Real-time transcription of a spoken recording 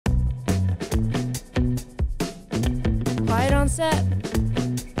set.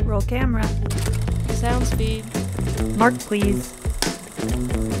 Roll camera. Sound speed. Mark, please.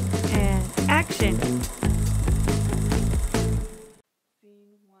 And action. Scene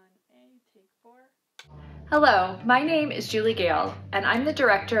 1A, take 4. Hello, my name is Julie Gale, and I'm the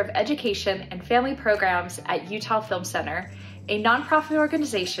Director of Education and Family Programs at Utah Film Center, a nonprofit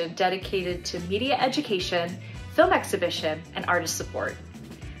organization dedicated to media education, film exhibition, and artist support.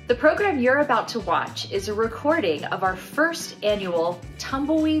 The program you're about to watch is a recording of our first annual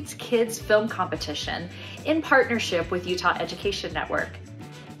Tumbleweeds Kids Film Competition in partnership with Utah Education Network.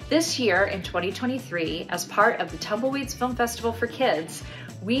 This year, in 2023, as part of the Tumbleweeds Film Festival for Kids,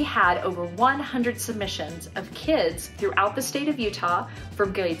 we had over 100 submissions of kids throughout the state of Utah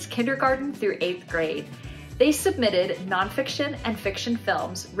from grades kindergarten through 8th grade. They submitted nonfiction and fiction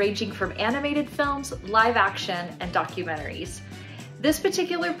films ranging from animated films, live action, and documentaries. This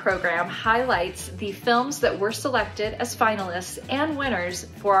particular program highlights the films that were selected as finalists and winners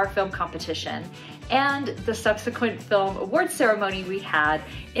for our film competition and the subsequent film award ceremony we had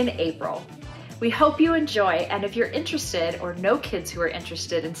in April. We hope you enjoy, and if you're interested or know kids who are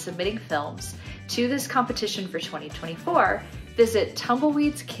interested in submitting films to this competition for 2024, visit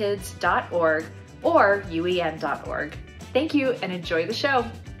tumbleweedskids.org or uen.org. Thank you and enjoy the show.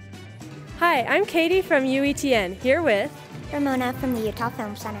 Hi, I'm Katie from UETN, here with Ramona from the Utah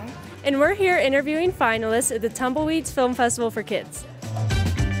Film Center. and we're here interviewing finalists at the Tumbleweeds Film Festival for Kids.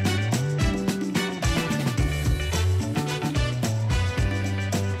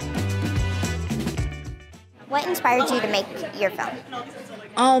 What inspired you to make your film?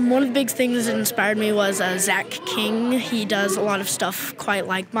 One of the big things that inspired me was Zach King. He does a lot of stuff quite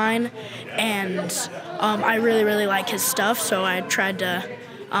like mine, and I really like his stuff, so I tried to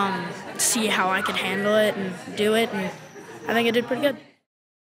see how I could handle it and do it, and I think I did pretty good.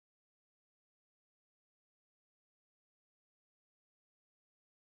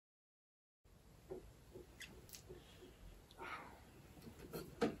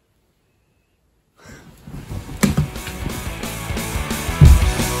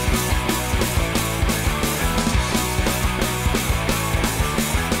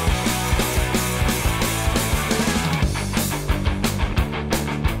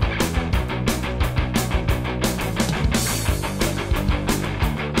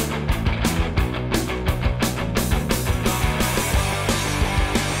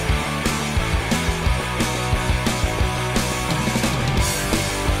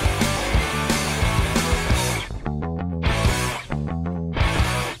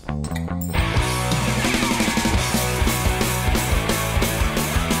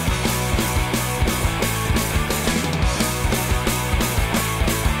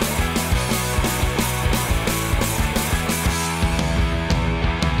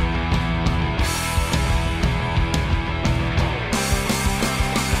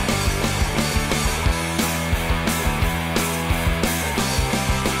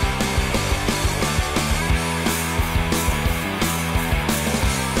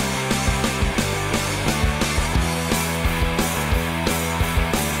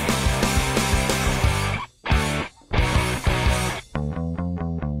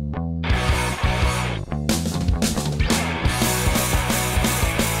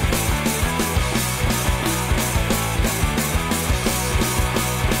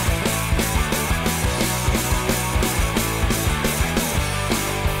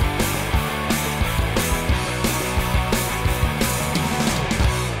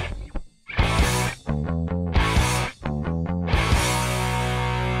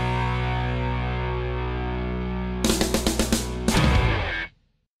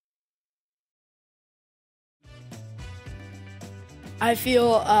 I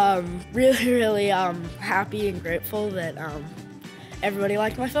feel really happy and grateful that everybody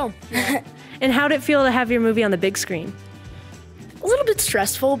liked my film. And how did it feel to have your movie on the big screen? A little bit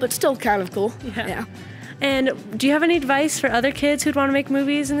stressful, but still kind of cool. Yeah. And do you have any advice for other kids who'd want to make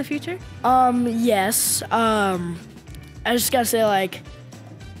movies in the future? Yes. I just gotta say, like,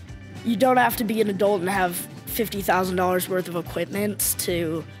 you don't have to be an adult and have $50,000 worth of equipment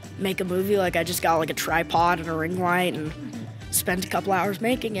to make a movie. Like, I just got like a tripod and a ring light and spent a couple hours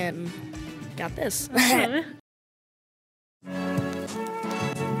making it and got this.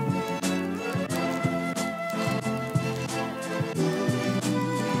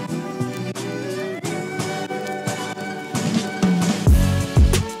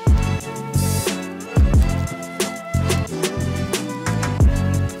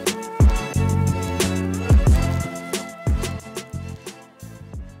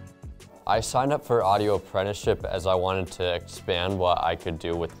 I signed up for audio apprenticeship as I wanted to expand what I could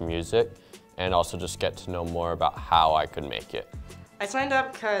do with music, and also just get to know more about how I could make it. I signed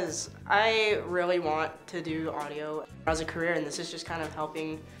up because I really want to do audio as a career, and this is just kind of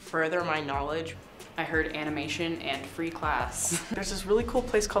helping further my knowledge. I heard animation and free class. There's this really cool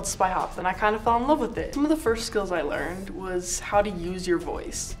place called Spy Hop, and I kind of fell in love with it. Some of the first skills I learned was how to use your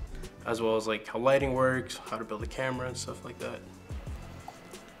voice, as well as like how lighting works, how to build a camera and stuff like that.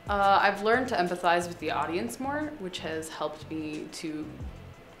 I've learned to empathize with the audience more, which has helped me to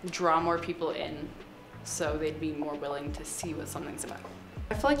draw more people in so they'd be more willing to see what something's about.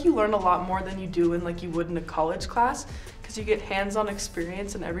 I feel like you learn a lot more than you do in like you would in a college class, because you get hands-on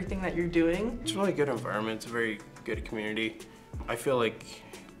experience in everything that you're doing. It's a really good environment, it's a very good community. I feel like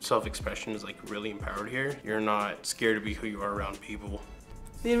self-expression is like really empowered here. You're not scared to be who you are around people.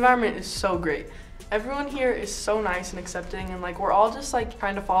 The environment is so great. Everyone here is so nice and accepting, and like we're all just like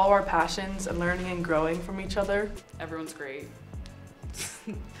trying to follow our passions and learning and growing from each other. Everyone's great.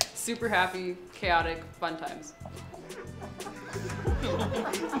 Super happy, chaotic, fun times.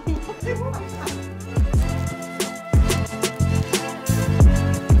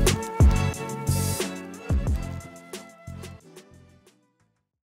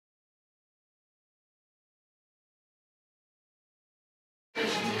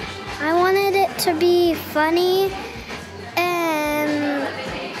 I wanted it to be funny and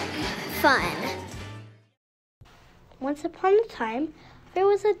fun. Once upon a time, there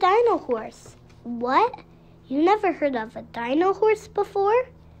was a dino horse. What? You never heard of a dino horse before?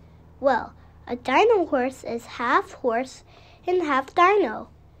 Well, a dino horse is half horse and half dino.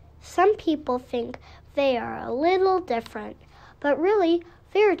 Some people think they are a little different, but really,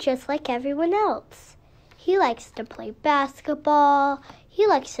 they're just like everyone else. He likes to play basketball, he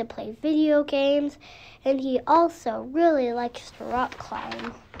likes to play video games, and he also really likes to rock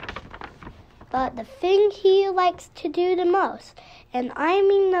climb. But the thing he likes to do the most, and I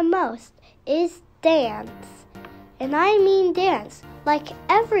mean the most, is dance. And I mean dance, like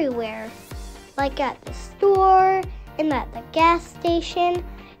everywhere. Like at the store, and at the gas station,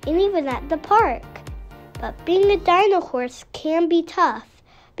 and even at the park. But being a dino horse can be tough,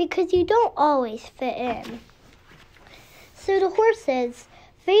 because you don't always fit in. So the horses,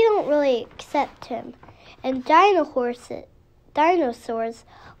 they don't really accept him. And dinosaurs,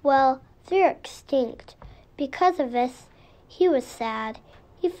 well, they're extinct. Because of this, he was sad.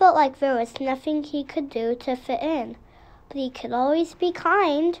 He felt like there was nothing he could do to fit in. But he could always be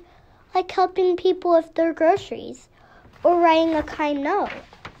kind, like helping people with their groceries, or writing a kind note,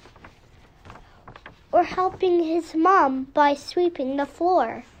 or helping his mom by sweeping the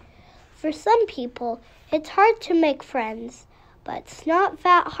floor. For some people, it's hard to make friends, but it's not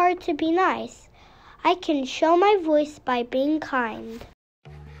that hard to be nice. I can show my voice by being kind.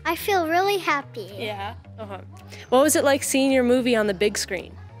 I feel really happy. Yeah. What was it like seeing your movie on the big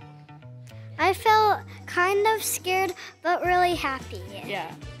screen? I felt kind of scared, but really happy.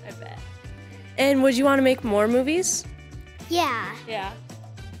 Yeah, I bet. And would you want to make more movies? Yeah. Yeah.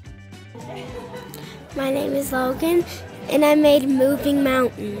 My name is Logan, and I made Moving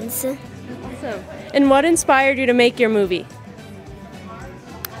Mountains. Awesome. And what inspired you to make your movie?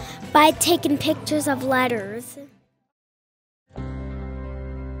 By taking pictures of letters.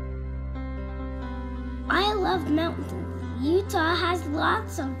 I love mountains. Utah has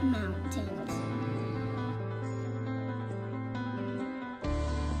lots of mountains.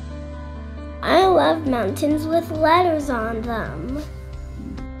 I love mountains with letters on them.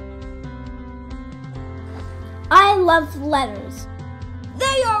 I love letters.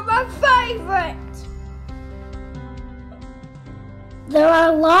 They are my favorite! There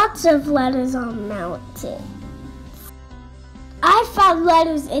are lots of letters on mountains. I found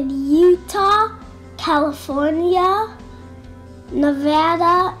letters in Utah, California,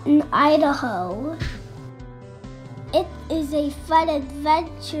 Nevada, and Idaho. It is a fun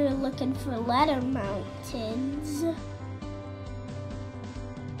adventure looking for letter mountains.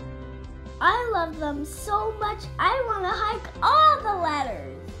 I love them so much, I want to hike all the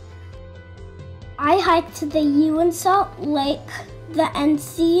letters. I hiked the U in Salt Lake, the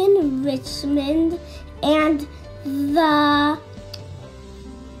NC in Richmond, and the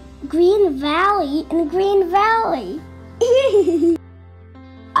Green Valley in Green Valley.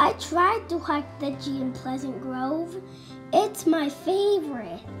 I tried to hike the G in Pleasant Grove. It's my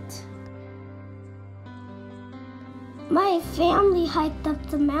favorite. My family hiked up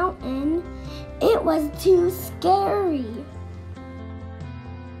the mountain. It was too scary.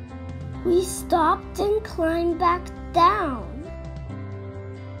 We stopped and climbed back down.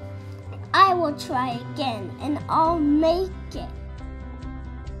 I will try again and I'll make it.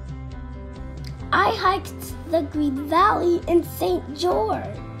 I hiked the Green Valley in St. George.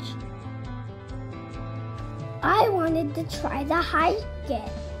 I wanted to try to hike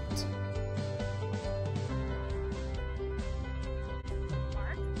it.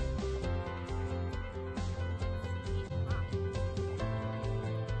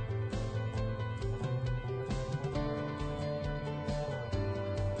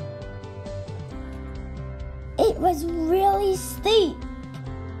 It was really steep.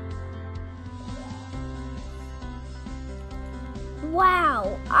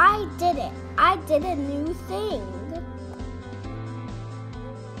 Wow, I did it. I did a new thing.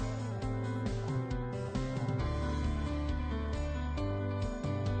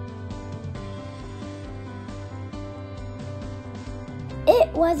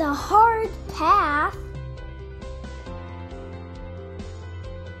 It was a hard path.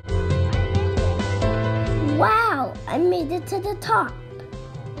 Wow, I made it to the top.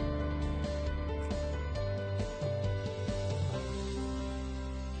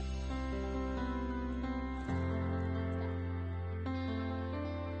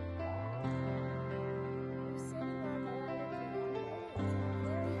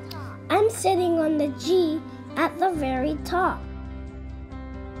 I'm sitting on the G at the very top.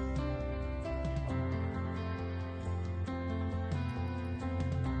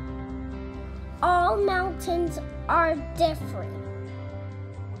 All mountains are different,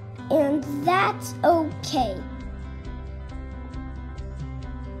 and that's okay.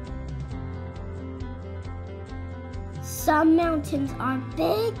 Some mountains are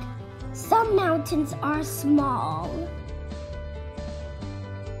big, some mountains are small.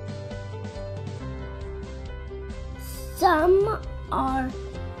 Some are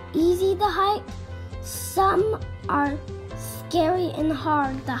easy to hike, some are scary and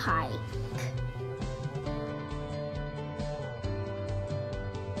hard to hike.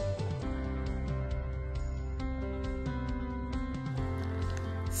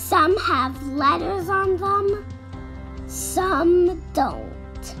 Some have letters on them, some don't.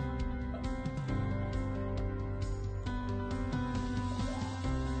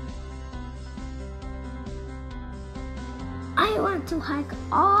 I want to hike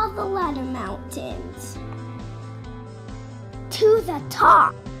all the letter mountains to the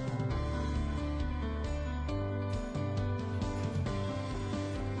top.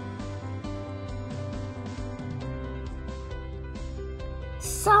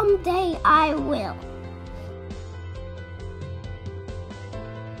 Someday I will.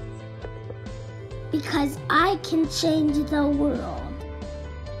 Because I can change the world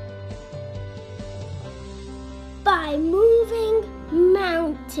by moving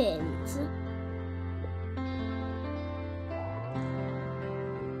mountains.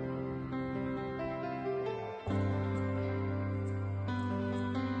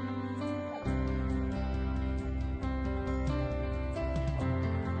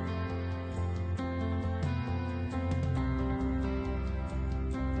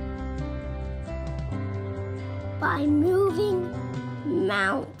 By moving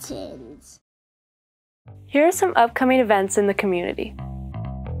mountains. Here are some upcoming events in the community.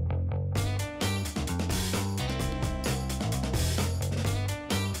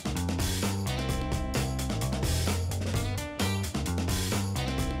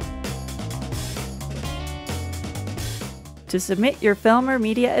 To submit your film or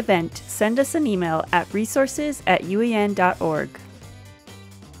media event, send us an email at resources@uen.org.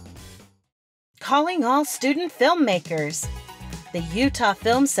 Calling all student filmmakers. The Utah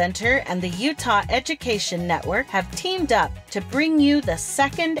Film Center and the Utah Education Network have teamed up to bring you the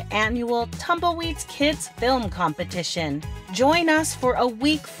second annual Tumbleweeds Kids Film Competition. Join us for a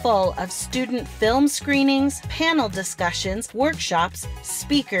week full of student film screenings, panel discussions, workshops,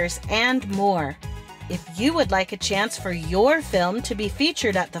 speakers, and more. If you would like a chance for your film to be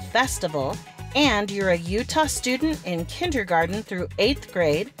featured at the festival, and you're a Utah student in kindergarten through 8th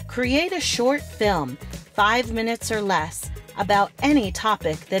grade, create a short film, 5 minutes or less, about any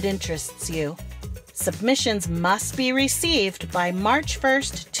topic that interests you. Submissions must be received by March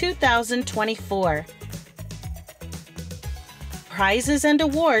 1st, 2024. Prizes and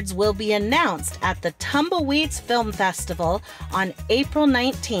awards will be announced at the Tumbleweeds Film Festival on April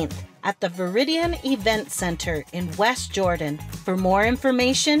 19th at the Viridian Event Center in West Jordan. For more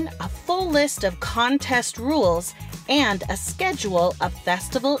information, a full list of contest rules, and a schedule of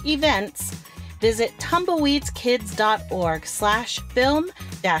festival events, visit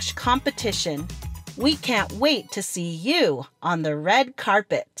tumbleweedskids.org/film-competition. We can't wait to see you on the red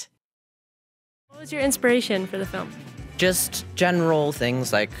carpet. What was your inspiration for the film? Just general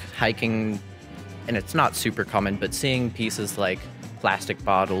things like hiking, and it's not super common, but seeing pieces like plastic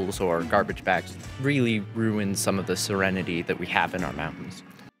bottles or garbage bags really ruins some of the serenity that we have in our mountains.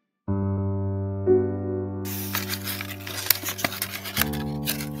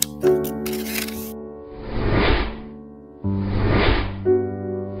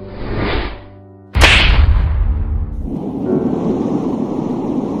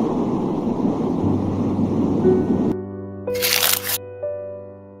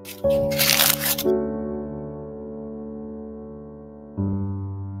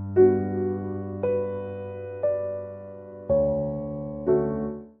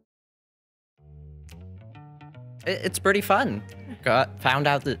 It's pretty fun. Found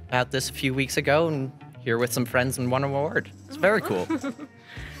out about this a few weeks ago and here with some friends and won an award. It's very cool.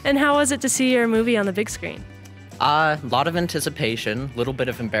 And how was it to see your movie on the big screen? A lot of anticipation, a little bit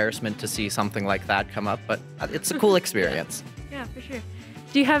of embarrassment to see something like that come up, but it's a cool experience. Yeah, for sure.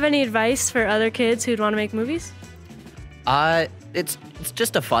 Do you have any advice for other kids who'd want to make movies? It's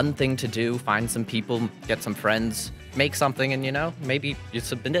just a fun thing to do. Find some people, get some friends, make something, and maybe you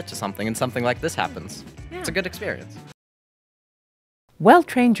submit it to something and something like this happens. Yeah. It's a good experience.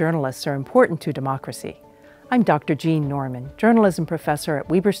 Well-trained journalists are important to democracy. I'm Dr. Jean Norman, journalism professor at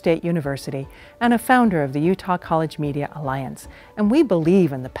Weber State University and a founder of the Utah College Media Alliance, and we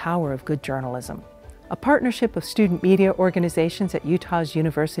believe in the power of good journalism. A partnership of student media organizations at Utah's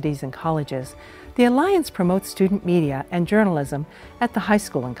universities and colleges, the Alliance promotes student media and journalism at the high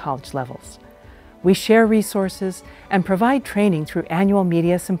school and college levels. We share resources and provide training through annual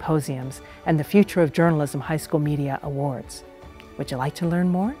media symposiums and the Future of Journalism High School Media Awards. Would you like to learn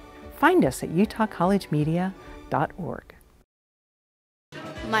more? Find us at utahcollegemedia.org.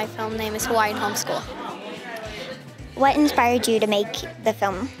 My film name is Hawaiian Homeschool. What inspired you to make the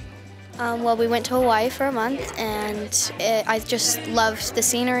film? Well, we went to Hawaii for a month, and I just loved the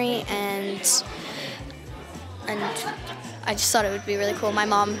scenery, and I just thought it would be really cool. My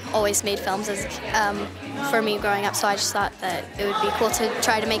mom always made films for me growing up, so I just thought that it would be cool to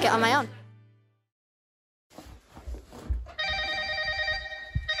try to make it on my own.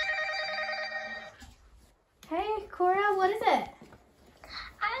 Hey, Cora, what is it?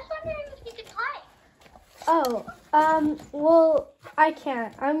 I was wondering if you could play. Oh, well, I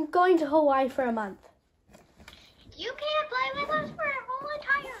can't. I'm going to Hawaii for a month. You can't play with us for a whole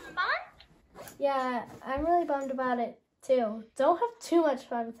entire month? Yeah, I'm really bummed about it, too. Don't have too much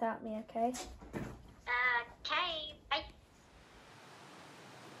fun without me, okay? Okay, bye.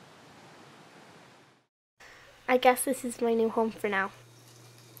 I guess this is my new home for now.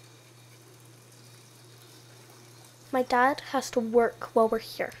 My dad has to work while we're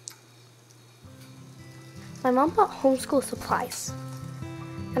here. My mom bought homeschool supplies,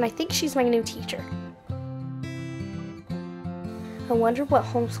 and I think she's my new teacher. I wonder what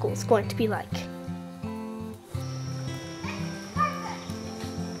homeschool is going to be like.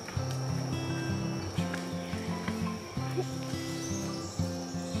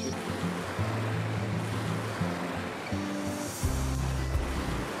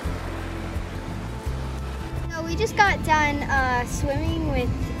 We just got done swimming with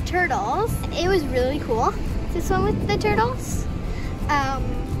turtles. It was really cool to swim with the turtles.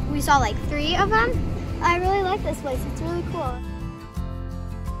 We saw like 3 of them. I really like this place. It's really cool.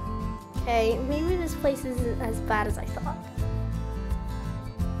 Okay, maybe this place isn't as bad as I thought.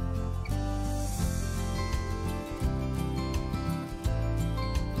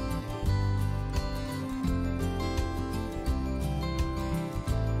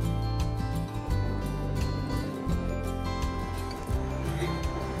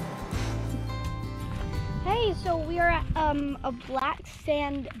 Hey, so we are at a black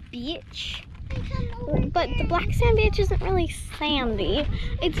sand beach. But the black sand beach isn't really sandy.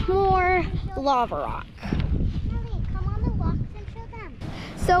 It's more lava rock.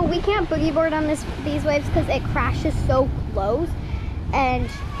 So we can't boogie board on these waves because it crashes so close, and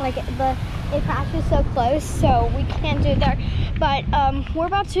like it crashes so close, so we can't do it there. But we're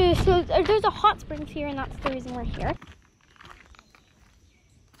about to. So there's a hot springs here, and that's the reason we're here.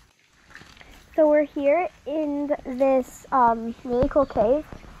 So we're here in this really cool cave,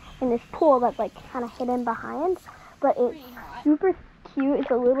 in this pool that's like kind of hidden behind, but it's super cute.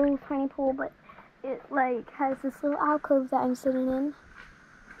 It's a little tiny pool, but it like has this little alcove that I'm sitting in.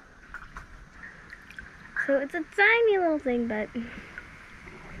 So it's a tiny little thing, but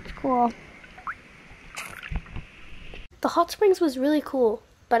it's cool. The hot springs was really cool,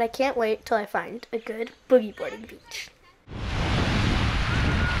 but I can't wait till I find a good boogie boarding beach.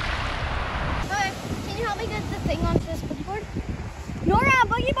 Okay, can you help me get the thing onto this boogie board? Nora,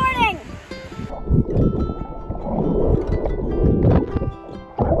 boogie boarding!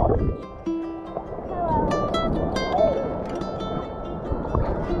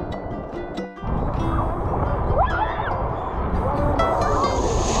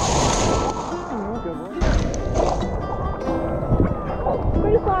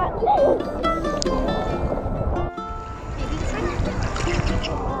 Pretty flat.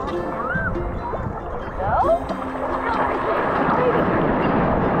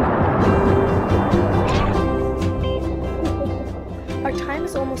 Our time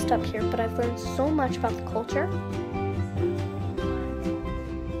is almost up here, but I've learned so much about the culture.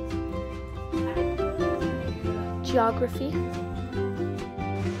 Geography.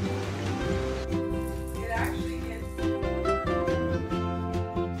 It actually is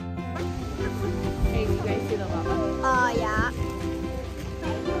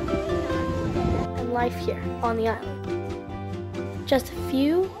life here on the island. Just a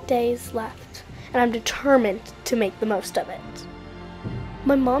few days left, and I'm determined to make the most of it.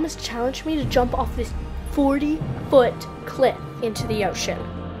 My mom has challenged me to jump off this 40-foot cliff into the ocean.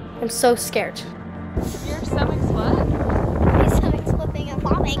 I'm so scared. Your stomach's what? My stomach's flipping and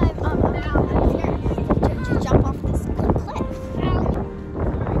bobbing. I'm scared to jump off this cliff.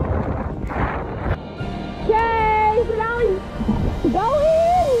 Yay! Go in!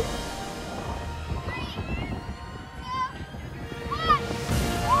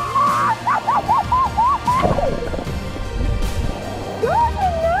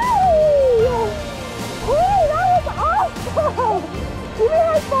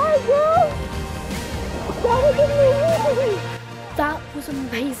 That was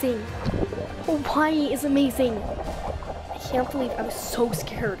amazing. Hawaii is amazing. I can't believe I was so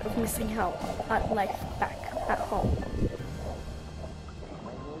scared of missing out on life back at home.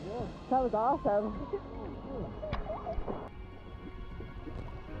 That was awesome.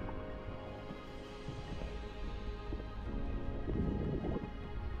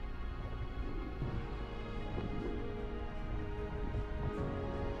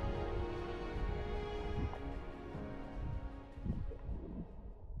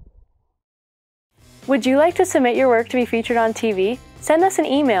 Would you like to submit your work to be featured on TV? Send us an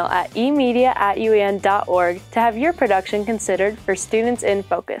email at emedia@uan.org to have your production considered for Students in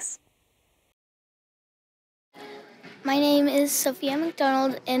Focus. My name is Sophia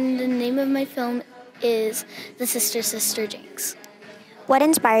McDonald, and the name of my film is The Sister Jinx. What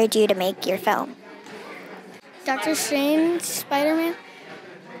inspired you to make your film? Doctor Strange, Spider-Man.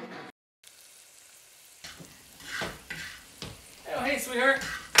 Oh, hey, sweetheart.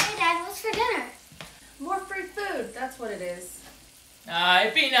 Hey, Dad, what's for dinner? More free food, that's what it is.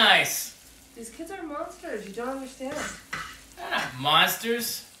 It'd be nice. These kids are monsters, you don't understand. They're not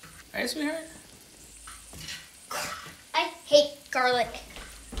monsters. Hey, sweetheart. I hate garlic.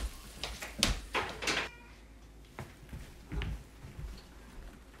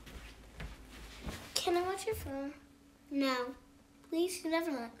 Can I watch your phone? No. Please, you never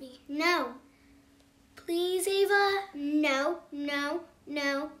let me. No. Please, Ava? No, no,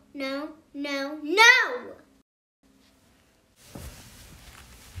 no, no, no, no!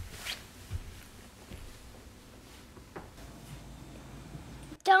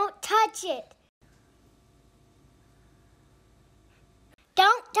 Don't touch it.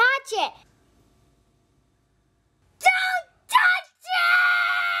 Don't touch it. Don't touch it!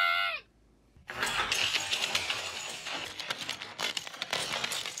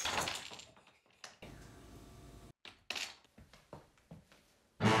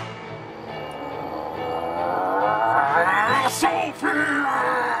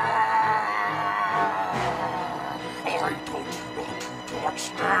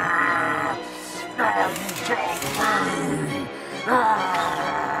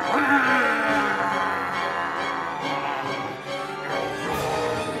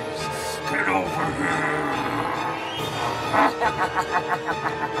 Get over here!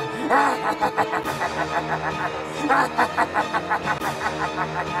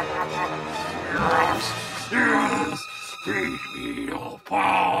 Yes, yes, feed me your paw!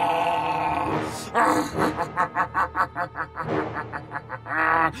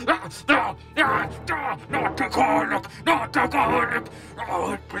 Not the garlic, not the garlic!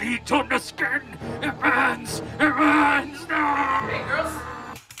 Oh, it bleeds on the skin! It burns, no! Hey, girls.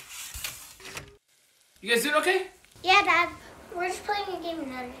 You guys doing okay? Yeah, Dad. We're just playing a game of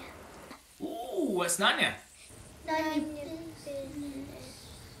Narnia. Ooh, what's Narnia? Narnia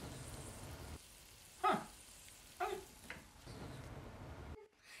business. Huh. Okay.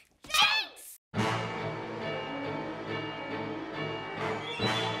 Thanks!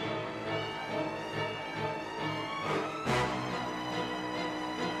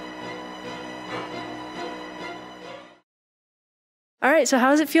 All right, so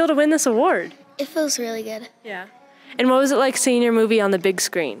how does it feel to win this award? It feels really good. Yeah. And what was it like seeing your movie on the big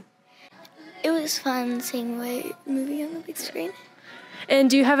screen? It was fun seeing my movie on the big screen. And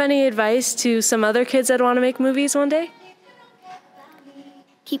do you have any advice to some other kids that want to make movies one day?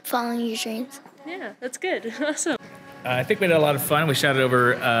 Keep following your dreams. Yeah, that's good. Awesome. I think we had a lot of fun. We shot it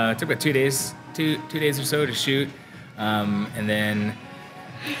over, it took about 2 days, two days or so to shoot. And then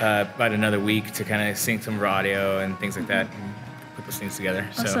about another week to kind of sync some raw audio and things like that. And put those things together.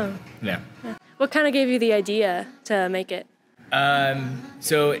 Awesome. So, yeah. What kind of gave you the idea to make it?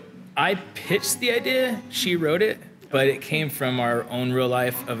 So I pitched the idea, she wrote it, but it came from our own real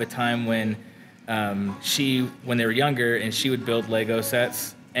life of a time when when they were younger, and she would build Lego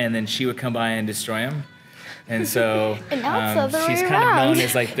sets, and then she would come by and destroy them. And so And now it's the other she's way kind of known around.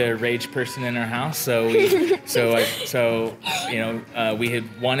 as like the rage person in our house. So we, we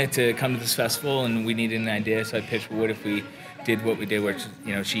had wanted to come to this festival and we needed an idea. So I pitched, what if we did what we did, where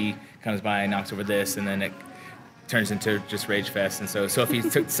she comes by and knocks over this, and then it turns into just Rage Fest. And so Sophie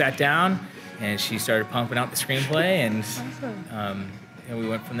sat down and she started pumping out the screenplay, and we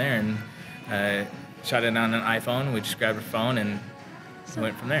went from there and shot it on an iPhone. We just grabbed her phone and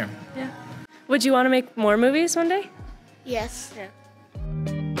went from there. Yeah. Would you want to make more movies one day? Yes. Yeah.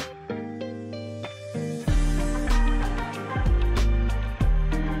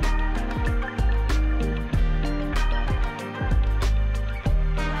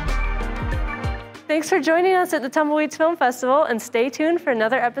 Thanks for joining us at the Tumbleweeds Film Festival, and stay tuned for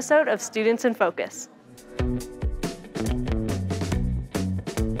another episode of Students in Focus.